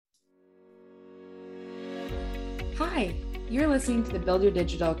Hi, you're listening to the Build Your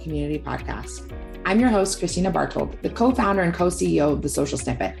Digital Community podcast. I'm your host, Christina Bartold, the co-founder and co-CEO of The Social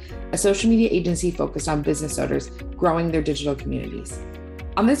Snippet, a social media agency focused on business owners growing their digital communities.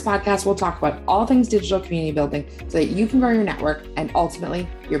 On this podcast, we'll talk about all things digital community building so that you can grow your network and ultimately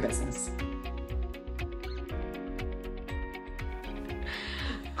your business.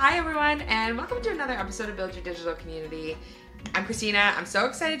 Hi, everyone, and welcome to another episode of Build Your Digital Community. I'm Christina. I'm so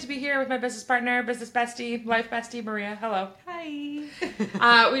excited to be here with my business partner, business bestie, life bestie, Maria. Hello. Hi.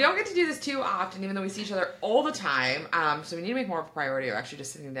 We don't get to do this too often, even though we see each other all the time. So we need to make more of a priority of actually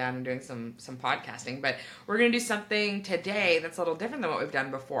just sitting down and doing some podcasting. But we're going to do something today that's a little different than what we've done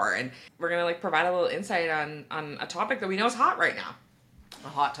before. And we're going to provide a little insight on a topic that we know is hot right now. A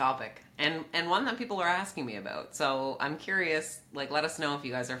hot topic. And one that people are asking me about. So I'm curious, let us know if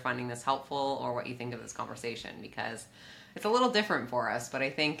you guys are finding this helpful or what you think of this conversation, because it's a little different for us, but I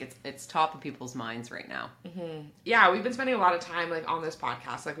think it's top of people's minds right now. Mm-hmm. Yeah, we've been spending a lot of time on this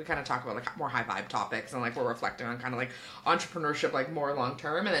podcast. We kind of talk about more high vibe topics, and we're reflecting on kind of entrepreneurship more long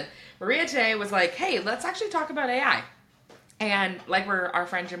term. And then Maria today was like, "Hey, let's actually talk about AI." And we're our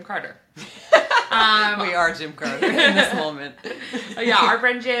friend Jim Carter. We are Jim Carter in this moment. Yeah, our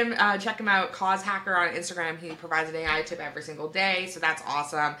friend Jim, check him out, Cause Hacker on Instagram. He provides an AI tip every single day, so that's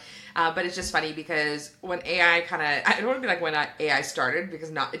awesome. But it's just funny because when AI I don't want to be when AI started, because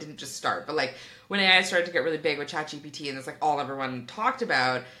it didn't just start, but when AI started to get really big with ChatGPT and it's all everyone talked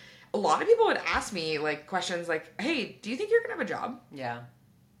about, a lot of people would ask me questions hey, do you think you're going to have a job? Yeah.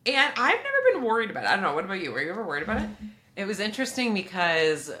 And I've never been worried about it. I don't know, what about you? Were you ever worried about it? It was interesting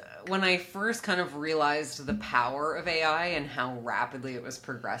because when I first kind of realized the power of AI and how rapidly it was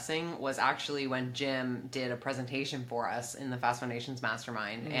progressing was actually when Jim did a presentation for us in the Fast Foundations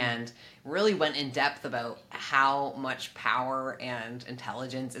Mastermind and really went in depth about how much power and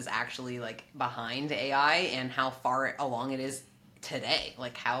intelligence is actually behind AI and how far along it is today.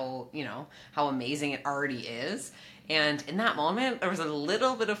 How amazing it already is. And in that moment, there was a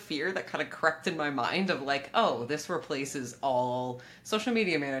little bit of fear that kind of crept in my mind of oh, this replaces all social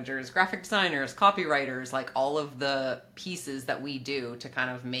media managers, graphic designers, copywriters, all of the pieces that we do to kind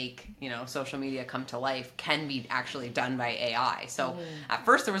of make, social media come to life can be actually done by AI. So at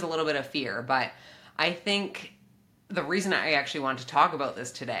first there was a little bit of fear, but I think the reason I actually want to talk about this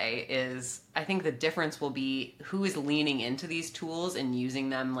today is I think the difference will be who is leaning into these tools and using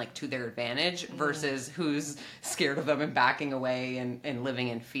them to their advantage versus who's scared of them and backing away and living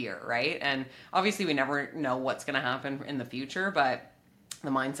in fear, right? And obviously we never know what's going to happen in the future, but the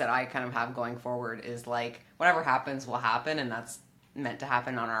mindset I kind of have going forward is whatever happens will happen, and that's meant to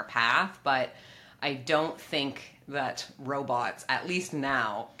happen on our path. But I don't think that robots, at least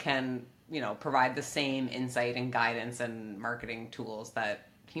now, can provide the same insight and guidance and marketing tools that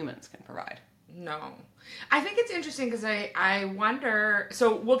humans can provide. No. I think it's interesting because I wonder,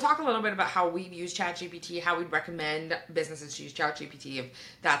 so we'll talk a little bit about how we've used ChatGPT, how we'd recommend businesses to use ChatGPT if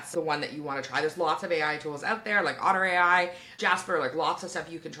that's the one that you want to try. There's lots of AI tools out there Otter AI, Jasper, lots of stuff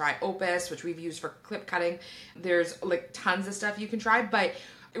you can try. Opus, which we've used for clip cutting. There's tons of stuff you can try, but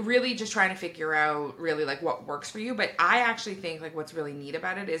really just trying to figure out really what works for you. But I actually think what's really neat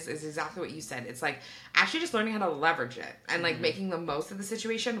about it is exactly what you said. It's actually just learning how to leverage it and making the most of the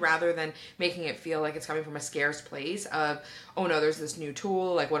situation rather than making it feel it's coming from a scarce place of, oh no, there's this new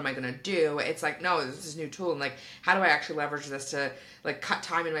tool, what am I gonna do? It's no, there's this new tool, and how do I actually leverage this to cut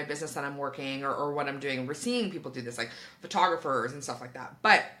time in my business that I'm working or what I'm doing? And we're seeing people do this, photographers and stuff like that.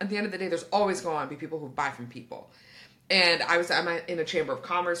 But at the end of the day, there's always going to be people who buy from people. And I'm in a Chamber of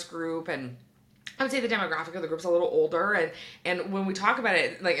Commerce group, and I would say the demographic of the group's a little older. And when we talk about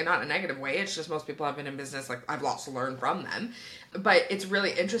it, not in a negative way, it's just most people have been in business, I've lots to learn from them. But it's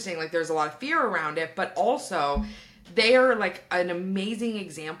really interesting, there's a lot of fear around it, but also they are an amazing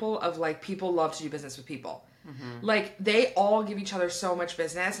example of people love to do business with people. Mm-hmm. They all give each other so much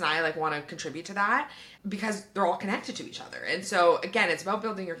business, and I want to contribute to that because they're all connected to each other. And so again, it's about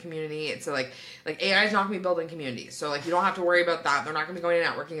building your community. It's AI is not going to be building communities, so you don't have to worry about that. They're not going to be going to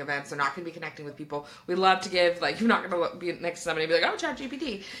networking events. They're not going to be connecting with people. We love to give you're not going to be next to somebody and be oh,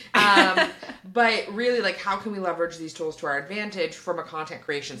 ChatGPT. But really how can we leverage these tools to our advantage from a content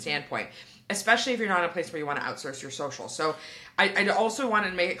creation standpoint? Especially if you're not in a place where you want to outsource your social. So I also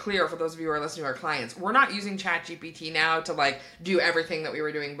wanted to make it clear for those of you who are listening to our clients, we're not using ChatGPT now to do everything that we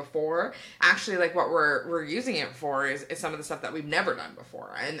were doing before. Actually, what we're using it for is some of the stuff that we've never done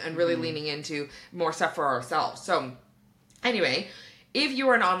before and really leaning into more stuff for ourselves. So anyway, if you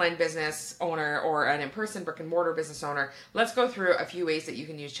are an online business owner or an in-person brick and mortar business owner, let's go through a few ways that you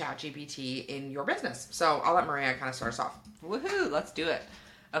can use ChatGPT in your business. So I'll let Maria kind of start us off. Woohoo, let's do it.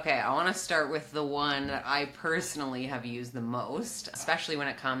 Okay, I want to start with the one that I personally have used the most, especially when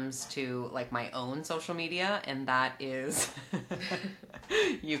it comes to like my own social media, and that is,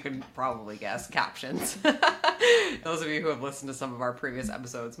 you can probably guess, captions. Those of you who have listened to some of our previous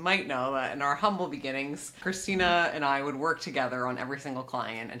episodes might know that in our humble beginnings, Christina and I would work together on every single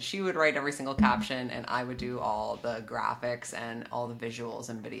client, and she would write every single caption, and I would do all the graphics and all the visuals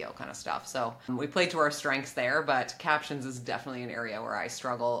and video kind of stuff. So we played to our strengths there, but captions is definitely an area where I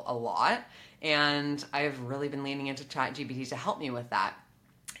struggle a lot, and I've really been leaning into ChatGPT to help me with that.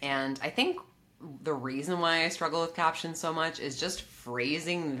 And I think the reason why I struggle with captions so much is just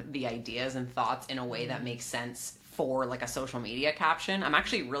phrasing the ideas and thoughts in a way that makes sense for like a social media caption. I'm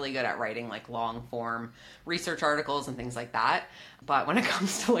actually really good at writing like long form research articles and things like that. But when it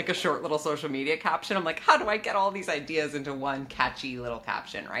comes to like a short little social media caption, I'm like, how do I get all these ideas into one catchy little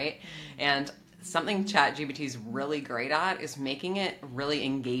caption, right? And something ChatGPT is really great at is making it really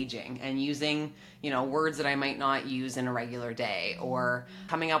engaging and using, words that I might not use in a regular day, or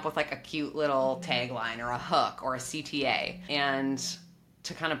coming up with like a cute little tagline or a hook or a CTA. And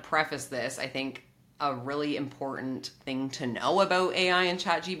to kind of preface this, I think a really important thing to know about AI and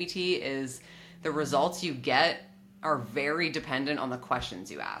ChatGPT is the results you get are very dependent on the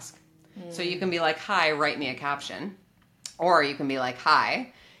questions you ask. So you can be like, hi, write me a caption. Or you can be like,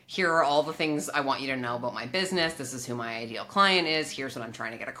 hi, here are all the things I want you to know about my business. This is who my ideal client is. Here's what I'm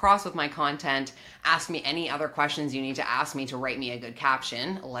trying to get across with my content. Ask me any other questions you need to ask me to write me a good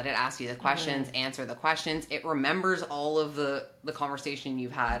caption. Let it ask you the questions, answer the questions. It remembers all of the conversation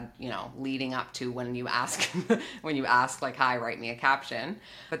you've had, leading up to when you ask, like, hi, write me a caption.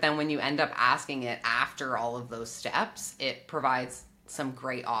 But then when you end up asking it after all of those steps, it provides some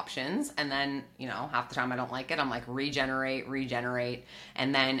great options. And then, half the time I don't like it. I'm like, regenerate.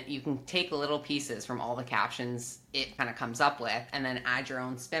 And then you can take little pieces from all the captions it kind of comes up with and then add your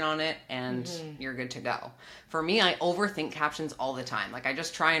own spin on it, and you're good to go. For me, I overthink captions all the time. Like, I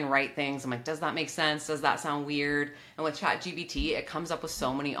just try and write things. I'm like, does that make sense? Does that sound weird? And with ChatGPT, it comes up with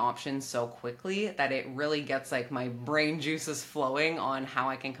so many options so quickly that it really gets like my brain juices flowing on how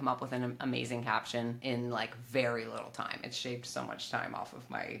I can come up with an amazing caption in like very little time. It's shaved so much time off of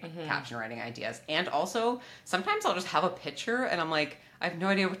my caption writing ideas. And also, sometimes I'll just have a picture and I'm like, I have no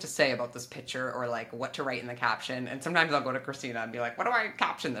idea what to say about this picture or like what to write in the caption. And sometimes I'll go to Christina and be like, what do I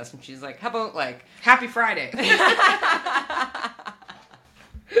caption this? And she's like, how about like Happy Friday.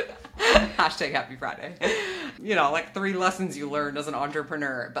 Hashtag Happy Friday. Like 3 lessons you learned as an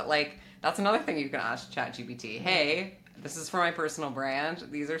entrepreneur. But like, that's another thing you can ask ChatGPT. Hey, this is for my personal brand.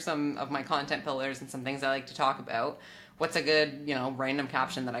 These are some of my content pillars and some things I like to talk about. What's a good, random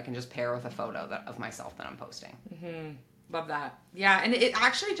caption that I can just pair with a photo of myself that I'm posting? Love that. Yeah, and it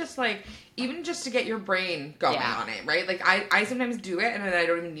actually just like, even just to get your brain going on it, right? Like I sometimes do it and then I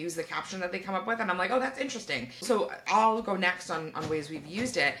don't even use the caption that they come up with and I'm like, oh, that's interesting. So I'll go next on ways we've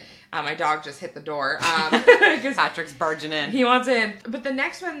used it. My dog just hit the door. Because Patrick's barging in. He wants in. But the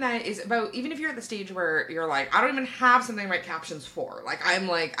next one that is about, even if you're at the stage where you're like, I don't even have something to write captions for. Like, I'm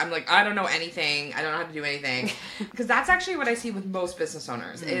like, I don't know anything. I don't know how to do anything. Because that's actually what I see with most business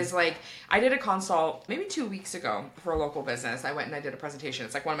owners is like, I did a consult maybe 2 weeks ago for a local business. I went and I did a presentation.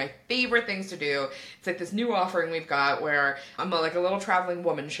 It's like one of my favorite things to do. It's like this new offering we've got where I'm like a little traveling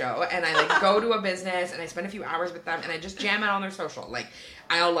woman show. And I like go to a business and I spend a few hours with them and I just jam out on their social. Like,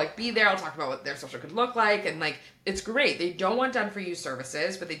 I'll like be there. I'll talk about what their social could look like. And like, it's great. They don't want done for you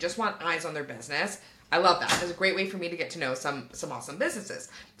services, but they just want eyes on their business. I love that. It's a great way for me to get to know some awesome businesses.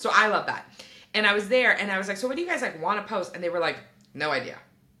 So I love that. And I was there and I was like, so what do you guys like want to post? And they were like, no idea.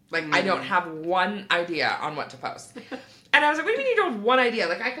 Like, I don't have one idea on what to post. And I was like, what do you mean you don't have one idea?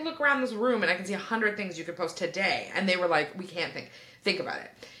 Like, I can look around this room and I can see 100 things you could post today. And they were like, we can't think about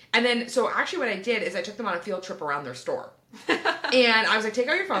it. And then, so actually what I did is I took them on a field trip around their store. And I was like, take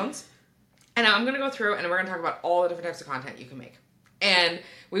out your phones, and I'm going to go through, and we're going to talk about all the different types of content you can make. And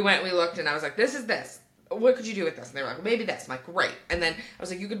we looked, and I was like, this is this. What could you do with this? And they were like, well, maybe this. I'm like, great. And then I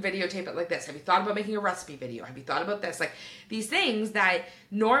was like, you could videotape it like this. Have you thought about making a recipe video? Have you thought about this? Like, these things that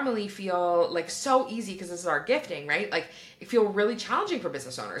normally feel like so easy because this is our gifting, right? Like, it feel really challenging for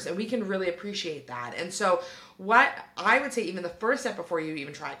business owners, and we can really appreciate that. And so what I would say, even the first step before you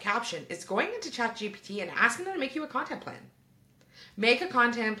even try a caption, is going into ChatGPT and asking them to make you a content plan. Make a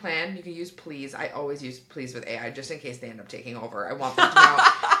content plan. You can use Please. I always use Please with AI just in case they end up taking over. I want them to know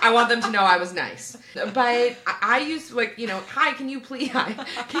I want them to know I was nice. But I use like, hi, can you please, hi.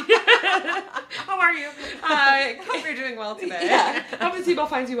 How are you? Hope you're doing well today. Yeah. Hope the Seabell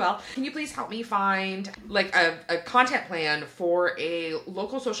finds you well. Can you please help me find like a content plan for a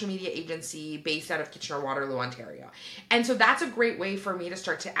local social media agency based out of Kitchener-Waterloo, Ontario? And so that's a great way for me to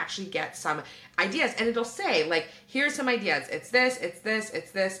start to actually get some ideas. And it'll say like, here's some ideas. It's this, it's this,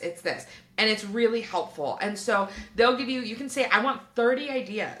 it's this, it's this. And it's really helpful. And so they'll give you can say, I want 30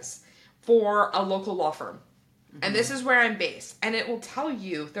 ideas for a local law firm. Mm-hmm. And this is where I'm based. And it will tell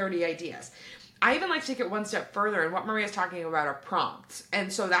you 30 ideas. I even like to take it one step further, and what Maria's talking about are prompts.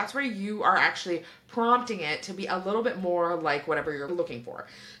 And so that's where you are actually prompting it to be a little bit more like whatever you're looking for.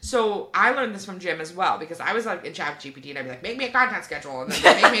 So I learned this from Jim as well, because I was like in ChatGPT and I'd be like, make me a content schedule, and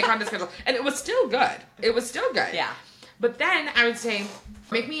then make me a content schedule. And it was still good. It was still good. Yeah. But then I would say,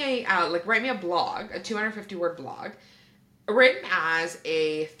 make me write me a blog, a 250 word blog, written as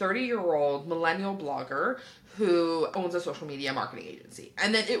a 30-year-old millennial blogger who owns a social media marketing agency.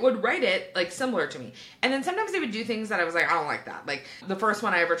 And then it would write it like similar to me. And then sometimes they would do things that I was like, I don't like that. Like the first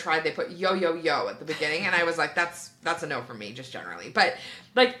one I ever tried, they put yo, yo, yo at the beginning. And I was like, that's a no for me, just generally. But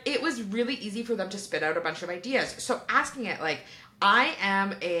like, it was really easy for them to spit out a bunch of ideas. So asking it like, I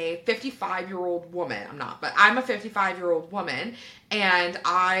am a 55-year-old woman. I'm not, but I'm a 55-year-old woman, and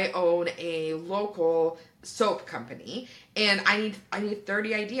I own a local soap company, and I need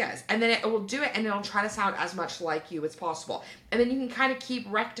 30 ideas. And then it will do it, and it'll try to sound as much like you as possible. And then you can kind of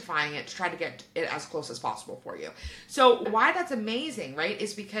keep rectifying it to try to get it as close as possible for you. So why that's amazing, right,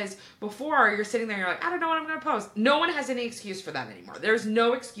 is because before you're sitting there, you're like, I don't know what I'm going to post. No one has any excuse for that anymore. There's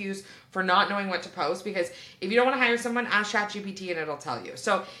no excuse for not knowing what to post, because if you don't want to hire someone, ask ChatGPT and it'll tell you.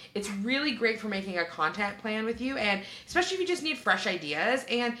 So it's really great for making a content plan with you, and especially if you just need fresh ideas,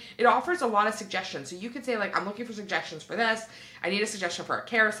 and it offers a lot of suggestions. So you could say like, I'm looking for suggestions for this. I need a suggestion for a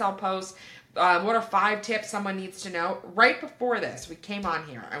carousel post. What are 5 tips someone needs to know? Right before this, we came on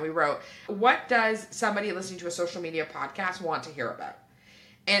here and we wrote, what does somebody listening to a social media podcast want to hear about?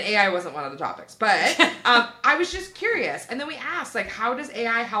 And AI wasn't one of the topics, but I was just curious. And then we asked, like, how does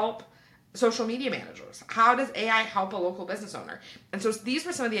AI help social media managers? How does AI help a local business owner? And so these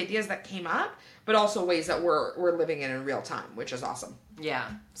were some of the ideas that came up, but also ways that we're living in real time, which is awesome.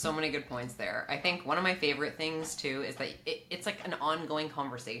 Yeah, so many good points there. I think one of my favorite things, too, is that it's like an ongoing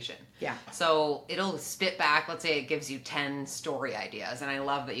conversation. Yeah. So it'll spit back, let's say it gives you 10 story ideas, and I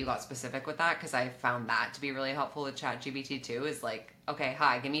love that you got specific with that, because I found that to be really helpful with ChatGPT, too, is like, okay,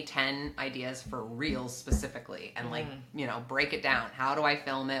 hi, give me 10 ideas for reels specifically, and like, break it down. How do I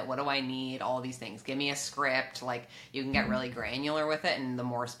film it? What do I need? All these things. Give me a script. Like, you can get really granular with it, and the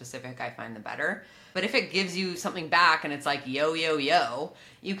more specific I find, the better. But if it gives you something back and it's like, yo, yo, yo,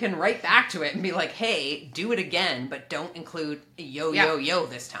 you can write back to it and be like, hey, do it again, but don't include yo, yo, yo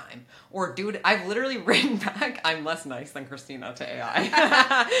this time. Or do it. I've literally written back, I'm less nice than Christina to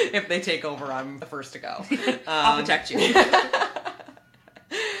AI. If they take over, I'm the first to go. I'll protect you.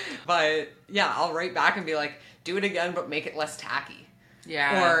 But yeah, I'll write back and be like, do it again, but make it less tacky.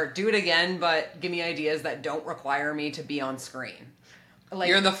 Yeah. Or do it again, but give me ideas that don't require me to be on screen. Like,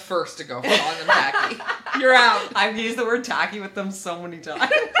 you're the first to go for calling them tacky. You're out. I've used the word tacky with them so many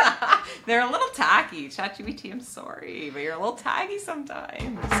times. They're a little tacky. ChatGPT, I'm sorry, but you're a little tacky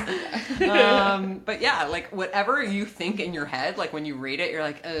sometimes. But yeah, like whatever you think in your head, like when you read it, you're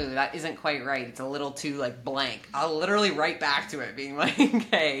like, oh, that isn't quite right. It's a little too like blank. I'll literally write back to it being like,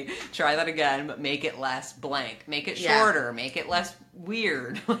 hey, try that again, but make it less blank. Make it shorter. Make it less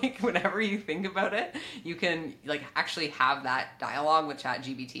weird. Like whenever you think about it, you can like actually have that dialogue with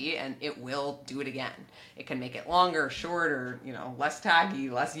ChatGPT and it will do it again. It can make it longer, shorter, less tacky,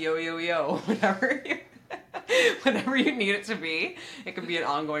 less yo yo yo, whatever you need it to be. It can be an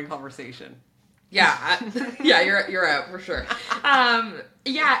ongoing conversation. Yeah, you're out for sure.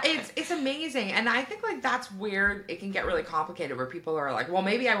 Yeah, it's amazing, and I think like that's where it can get really complicated, where people are like, well,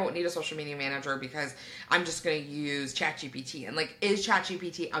 maybe I won't need a social media manager because I'm just going to use ChatGPT. And like, is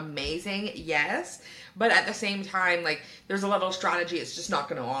ChatGPT amazing? Yes, but at the same time, like, there's a level of strategy it's just not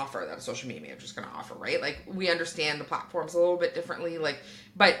going to offer that a social media manager is going to offer, right? Like, we understand the platforms a little bit differently, like,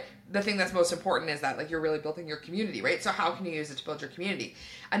 but the thing that's most important is that like you're really building your community, right? So how can you use it to build your community?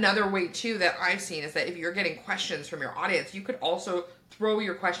 Another way too that I've seen is that if you're getting questions from your audience, you could also throw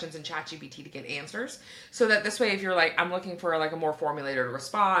your questions in ChatGPT to get answers. So that this way, if you're like, I'm looking for like a more formulated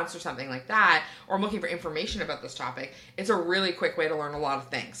response or something like that, or I'm looking for information about this topic, it's a really quick way to learn a lot of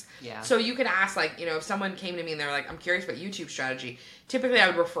things. Yeah. So you could ask like, if someone came to me and they're like, I'm curious about YouTube strategy, typically I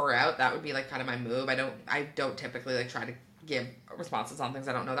would refer out. That would be like kind of my move. I don't typically like try to give responses on things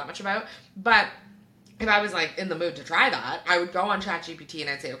I don't know that much about, but if I was like in the mood to try that, I would go on ChatGPT and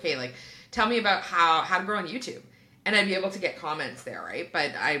I'd say, okay, like tell me about how to grow on YouTube. And I'd be able to get comments there, right?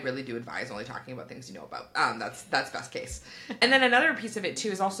 But I really do advise only talking about things you know about. That's best case. And then another piece of it too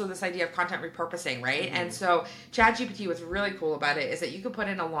is also this idea of content repurposing, right? Mm-hmm. And so ChatGPT, what's really cool about it is that you can put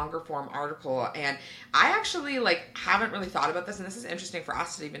in a longer form article. And I actually haven't really thought about this, and this is interesting for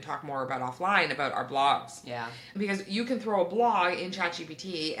us to even talk more about offline about our blogs. Yeah. Because you can throw a blog in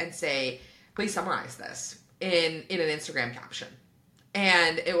ChatGPT and say, please summarize this in an Instagram caption.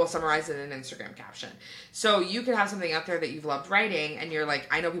 And it will summarize it in an Instagram caption. So you could have something out there that you've loved writing, and you're like,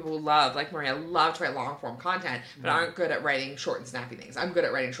 I know people who love, like Maria, love to write long form content, but aren't good at writing short and snappy things. I'm good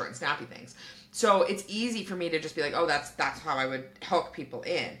at writing short and snappy things. So it's easy for me to just be like, oh, that's how I would hook people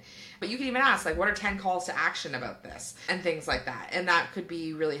in. But you can even ask, like, what are 10 calls to action about this? And things like that. And that could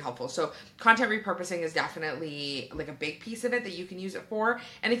be really helpful. So content repurposing is definitely like a big piece of it that you can use it for.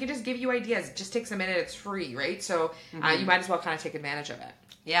 And it can just give you ideas. It just takes a minute. It's free, right? So you might as well kind of take advantage of it.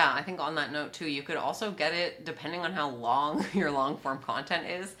 Yeah, I think on that note too, you could also get it, depending on how long your long form content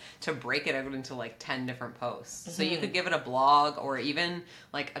is, to break it out into like 10 different posts. Mm-hmm. So you could give it a blog or even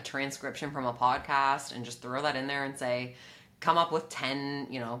like a transcription from a podcast and just throw that in there and say, come up with 10,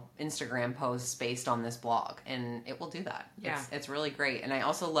 Instagram posts based on this blog, and it will do that. Yeah. It's really great. And I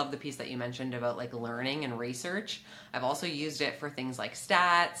also love the piece that you mentioned about like learning and research. I've also used it for things like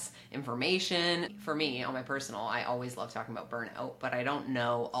stats, information. For me, on my personal, I always love talking about burnout, but I don't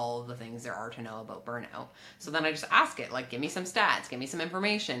know all of the things there are to know about burnout. So then I just ask it, like, give me some stats, give me some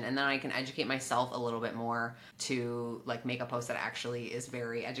information, and then I can educate myself a little bit more to like make a post that actually is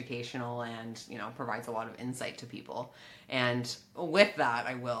very educational and, provides a lot of insight to people. And with that,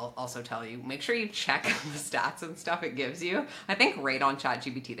 I will also tell you, make sure you check the stats and stuff it gives you. I think right on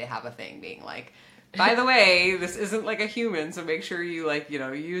ChatGPT, they have a thing being like, by the way, this isn't like a human, so make sure you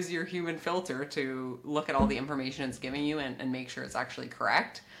use your human filter to look at all the information it's giving you and make sure it's actually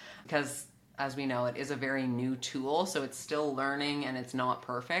correct. Because as we know, it is a very new tool, so it's still learning and it's not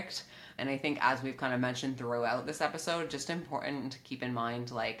perfect. And I think as we've kind of mentioned throughout this episode, just important to keep in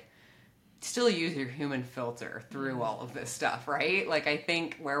mind, still use your human filter through all of this stuff, right? I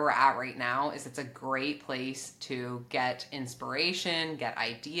think where we're at right now is it's a great place to get inspiration, get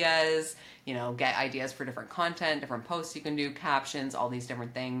ideas, get ideas for different content, different posts you can do, captions, all these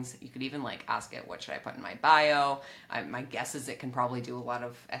different things. You could even ask it, what should I put in my bio? My guess is it can probably do a lot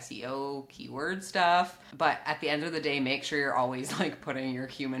of SEO keyword stuff. But at the end of the day, make sure you're always putting your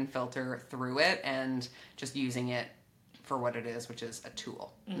human filter through it and just using it for what it is, which is a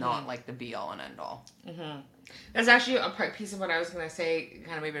tool, not the be all and end all. Mm-hmm. That's actually a piece of what I was going to say,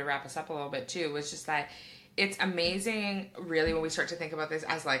 kind of maybe to wrap us up a little bit too, was just that it's amazing really when we start to think about this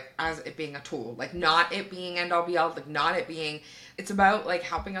as it being a tool, not it being end all be all, not it being, it's about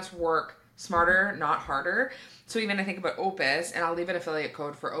helping us work smarter, not harder. So even I think about Opus, and I'll leave an affiliate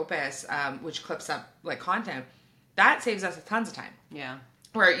code for Opus, which clips up content, that saves us tons of time. Yeah.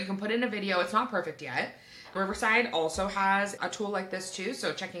 Where you can put in a video, it's not perfect yet. Riverside also has a tool like this too,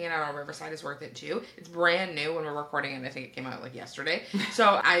 so checking it out on Riverside is worth it too. It's brand new when we're recording it. I think it came out yesterday.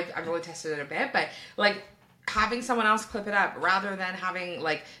 So I've really tested it a bit, but having someone else clip it up rather than having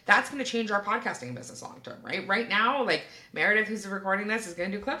that's going to change our podcasting business long term, right? Right now, Meredith, who's recording this, is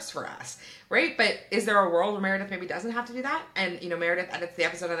going to do clips for us, right? But is there a world where Meredith maybe doesn't have to do that, and Meredith edits the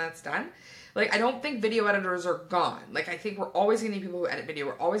episode and that's done? I don't think video editors are gone. I think we're always going to need people who edit video.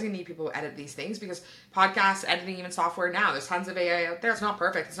 We're always going to need people who edit these things because podcast editing, even software now, there's tons of AI out there. It's not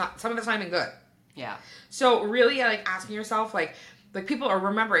perfect. It's not, some of it's not even good. Yeah. So really, asking yourself, people are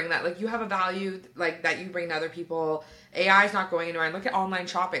remembering that, you have a value, that you bring to other people. AI is not going anywhere. And look at online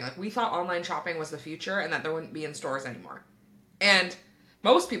shopping. We thought online shopping was the future and that there wouldn't be in stores anymore. And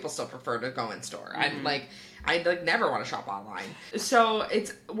most people still prefer to go in store. Mm-hmm. I never want to shop online. So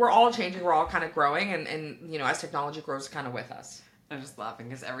we're all changing. We're all kind of growing. And as technology grows kind of with us. I'm just laughing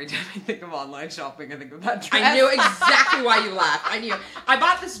because every time I think of online shopping, I think of that dress. I knew exactly why you laughed. I knew. I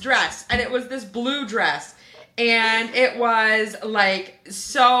bought this dress and it was this blue dress. And it was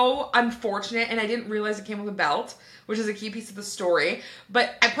so unfortunate. And I didn't realize it came with a belt, which is a key piece of the story.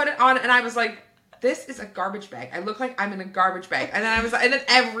 But I put it on and I was like, this is a garbage bag. I look like I'm in a garbage bag. And then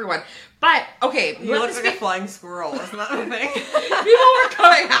everyone. But, okay. You look like a flying squirrel. Isn't that the thing? People were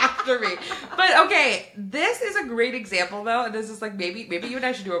coming after me. But, okay. This is a great example, though. And this is maybe you and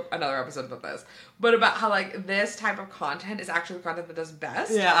I should do another episode about this. But about how, this type of content is actually the content that does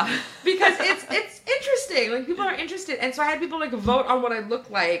best. Yeah. Because it's interesting. Like, people are interested. And so I had people, like, vote on what I look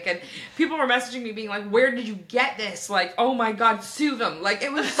like. And people were messaging me being like, where did you get this? Like, oh my God, sue them. Like,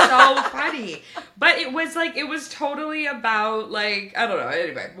 it was so funny. But it was totally about, like, I don't know.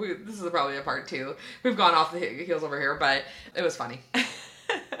 Anyway, this is probably a part 2. We've gone off the heels over here, but it was funny.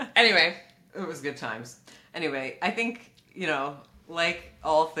 Anyway. It was good times. Anyway, I think, like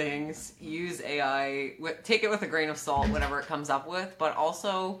all things, use AI, take it with a grain of salt, whatever it comes up with, but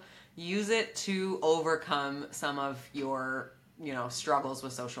also use it to overcome some of your, struggles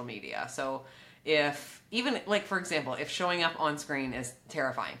with social media. So if, even, like, for example, if showing up on screen is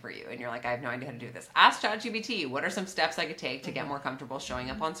terrifying for you and you're like, I have no idea how to do this, ask ChatGPT, what are some steps I could take to get more comfortable showing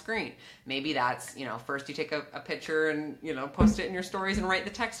up on screen? Maybe that's, first you take a picture and, post it in your stories and write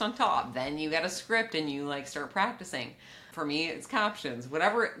the text on top. Then you get a script and you, like, start practicing. For me, it's captions.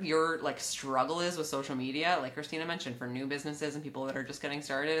 Whatever your, like, struggle is with social media, like Christina mentioned, for new businesses and people that are just getting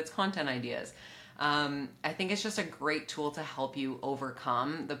started, it's content ideas. I think it's just a great tool to help you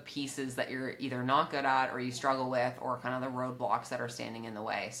overcome the pieces that you're either not good at or you struggle with, or kind of the roadblocks that are standing in the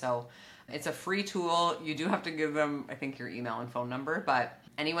way. So it's a free tool. You do have to give them, I think, your email and phone number, but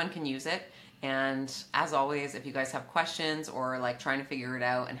anyone can use it. And as always, if you guys have questions or like trying to figure it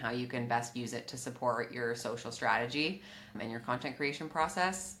out and how you can best use it to support your social strategy and your content creation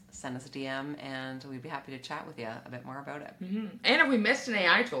process, send us a DM and we'd be happy to chat with you a bit more about it. Mm-hmm. And if we missed an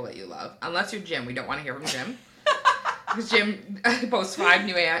AI tool that you love, unless you're Jim, we don't want to hear from Jim. Because Jim posts 5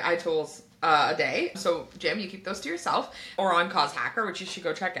 new AI tools a day. So Jim, you keep those to yourself, or on Cause Hacker, which you should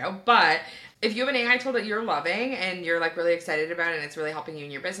go check out. But if you have an AI tool that you're loving and you're like really excited about it and it's really helping you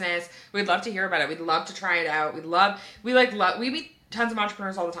in your business, we'd love to hear about it. We'd love to try it out. We meet tons of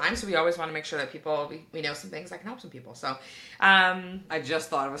entrepreneurs all the time, so we always want to make sure that we know some things that can help some people. So I just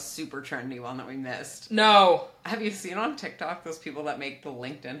thought of a super trendy one that we missed. No. Have you seen on TikTok those people that make the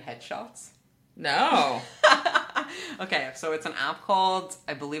LinkedIn headshots? No. Okay, so it's an app called,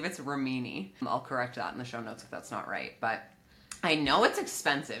 I believe it's Rimini. I'll correct that in the show notes if that's not right, but I know it's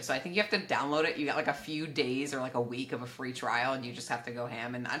expensive, so I think you have to download it. You get like a few days or like a week of a free trial, and you just have to go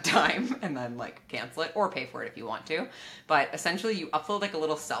ham in that time and then like cancel it or pay for it if you want to. But essentially you upload like a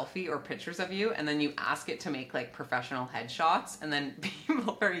little selfie or pictures of you, and then you ask it to make like professional headshots, and then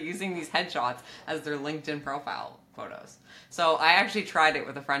people are using these headshots as their LinkedIn profile photos. So I actually tried it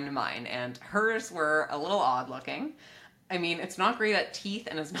with a friend of mine, and hers were a little odd looking. I mean, it's not great at teeth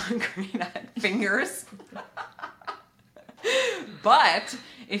and it's not great at fingers. But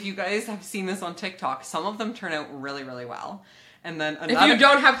if you guys have seen this on TikTok, some of them turn out really, really well. And then if you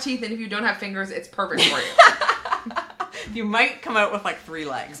don't have teeth and if you don't have fingers, it's perfect for you. You might come out with like 3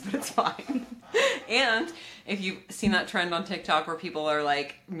 legs, but it's fine. And if you've seen that trend on TikTok where people are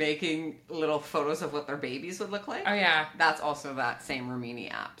like making little photos of what their babies would look like. Oh yeah. That's also that same Rimini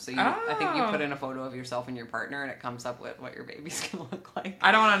app. So I think you put in a photo of yourself and your partner and it comes up with what your baby's going to look like.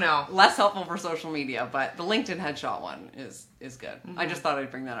 I don't want to know. Less helpful for social media, but the LinkedIn headshot one is good. Mm-hmm. I just thought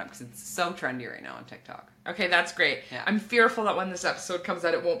I'd bring that up because it's so trendy right now on TikTok. Okay, that's great. Yeah. I'm fearful that when this episode comes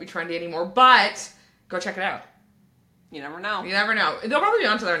out, it won't be trendy anymore, but go check it out. You never know. You never know. They'll probably be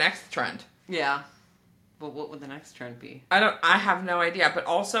on to their next trend. Yeah. But what would the next trend be? I have no idea. But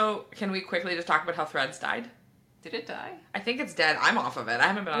also, can we quickly just talk about how Threads died? Did it die? I think it's dead. I'm off of it. I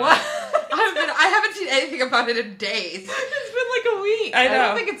haven't been on it. I haven't seen anything about it in days. It's been like a week. I know. I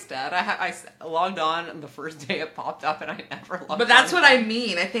don't think it's dead. I logged on the first day it popped up and I never logged on. But that's what I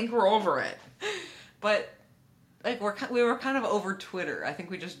mean. I think we're over it. But like we were kind of over Twitter. I think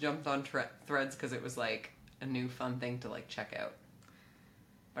we just jumped on Threads because it was like a new fun thing to like check out.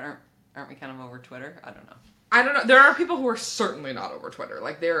 But aren't we kind of over Twitter? I don't know. There are people who are certainly not over Twitter.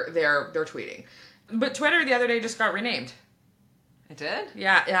 Like they're tweeting. But Twitter the other day just got renamed. It did?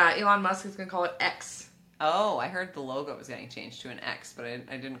 Yeah. Elon Musk is going to call it X. Oh, I heard the logo was getting changed to an X, but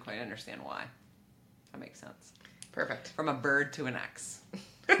I didn't quite understand why. That makes sense. Perfect. From a bird to an X.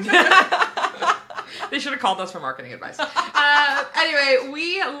 They should have called us for marketing advice. Anyway,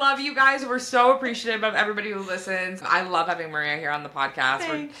 we love you guys. We're so appreciative of everybody who listens. I love having Maria here on the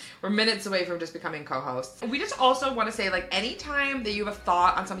podcast. We're minutes away from just becoming co-hosts. We just also want to say, like, anytime that you have a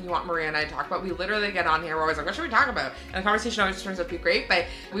thought on something you want Maria and I to talk about, we literally get on here. We're always like, what should we talk about? And the conversation always turns out to be great, but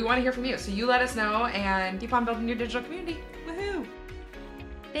we want to hear from you. So you let us know and keep on building your digital community. Woohoo!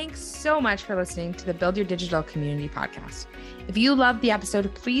 Thanks so much for listening to the Build Your Digital Community podcast. If you loved the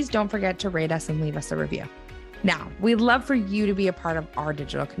episode, please don't forget to rate us and leave us a review. Now, we'd love for you to be a part of our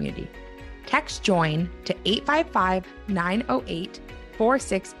digital community. Text JOIN to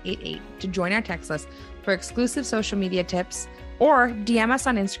 855-908-4688 to join our text list for exclusive social media tips, or DM us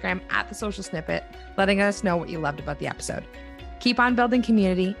on Instagram @thesocialsnippet, letting us know what you loved about the episode. Keep on building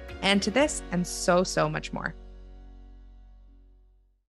community. and to this and so much more.